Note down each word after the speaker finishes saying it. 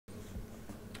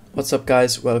What's up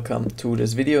guys, welcome to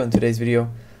this video. In today's video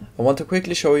I want to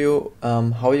quickly show you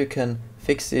how you can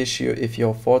fix the issue if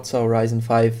your Forza Horizon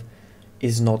 5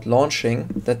 is not launching.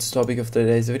 That's the topic of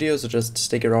today's video, so just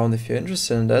stick around if you're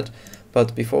interested in that.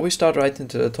 But before we start right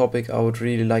into the topic, I would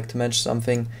really like to mention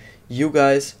something. You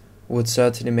guys would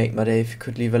certainly make my day if you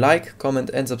could leave a like, comment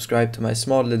and subscribe to my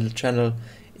small little channel.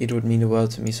 It would mean the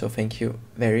world to me, so thank you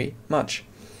very much.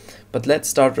 But let's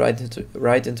start right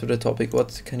into the topic.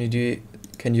 What can you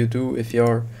do if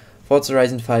your Forza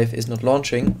Horizon 5 is not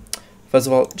launching? First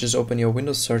of all, just open your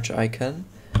Windows search icon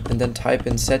and then type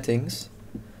in settings.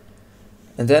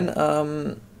 And then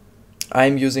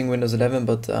I'm using Windows 11,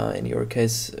 but in your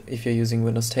case, if you're using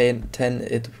Windows 10,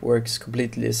 it works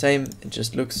completely the same. It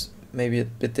just looks maybe a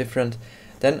bit different.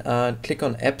 Then click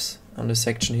on apps on this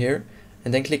section here,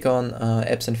 and then click on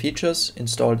apps and features,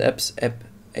 installed apps, app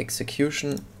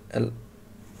execution.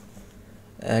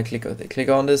 Click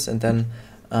on this, and then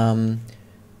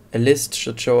a list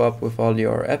should show up with all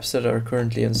your apps that are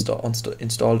currently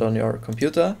installed on your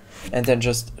computer. And then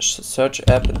just search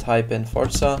app and type in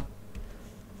Forza,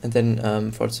 and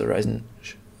then Forza Horizon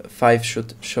 5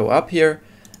 should show up here.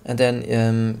 And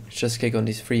then just click on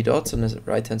these three dots on the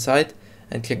right hand side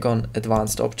and click on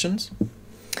advanced options,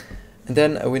 and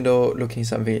then a window looking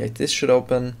something like this should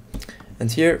open.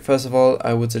 And here, first of all,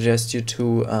 I would suggest you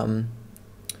to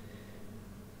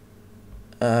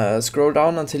scroll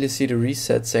down until you see the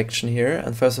reset section here,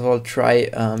 and first of all try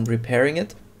repairing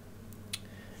it,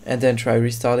 and then try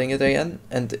restarting it again.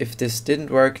 And if this didn't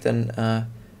work, then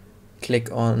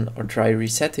click on or try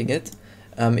resetting it.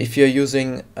 If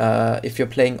you're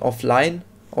playing offline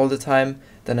all the time,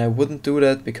 then I wouldn't do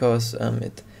that, because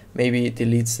it maybe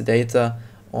deletes the data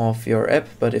of your app.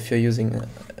 But if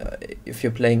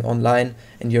you're playing online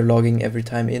and you're logging every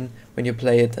time in when you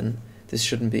play it, then this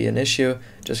shouldn't be an issue.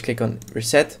 Just click on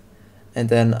reset and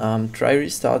then try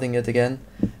restarting it again,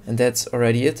 and that's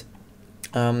already it.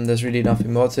 There's really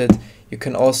nothing more to it. You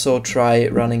can also try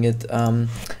running it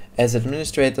as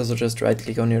administrator, so just right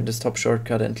click on your desktop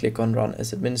shortcut and click on run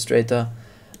as administrator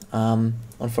on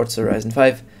Forza Horizon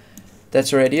 5.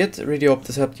 That's already it. Really hope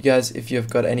this helped you guys. If you've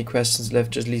got any questions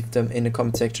left, just leave them in the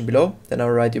comment section below. Then I'll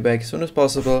write you back as soon as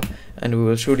possible and we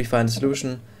will surely find a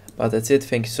solution. But that's it.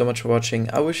 Thank you so much for watching.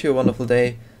 I wish you a wonderful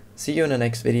day. See you in the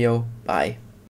next video. Bye.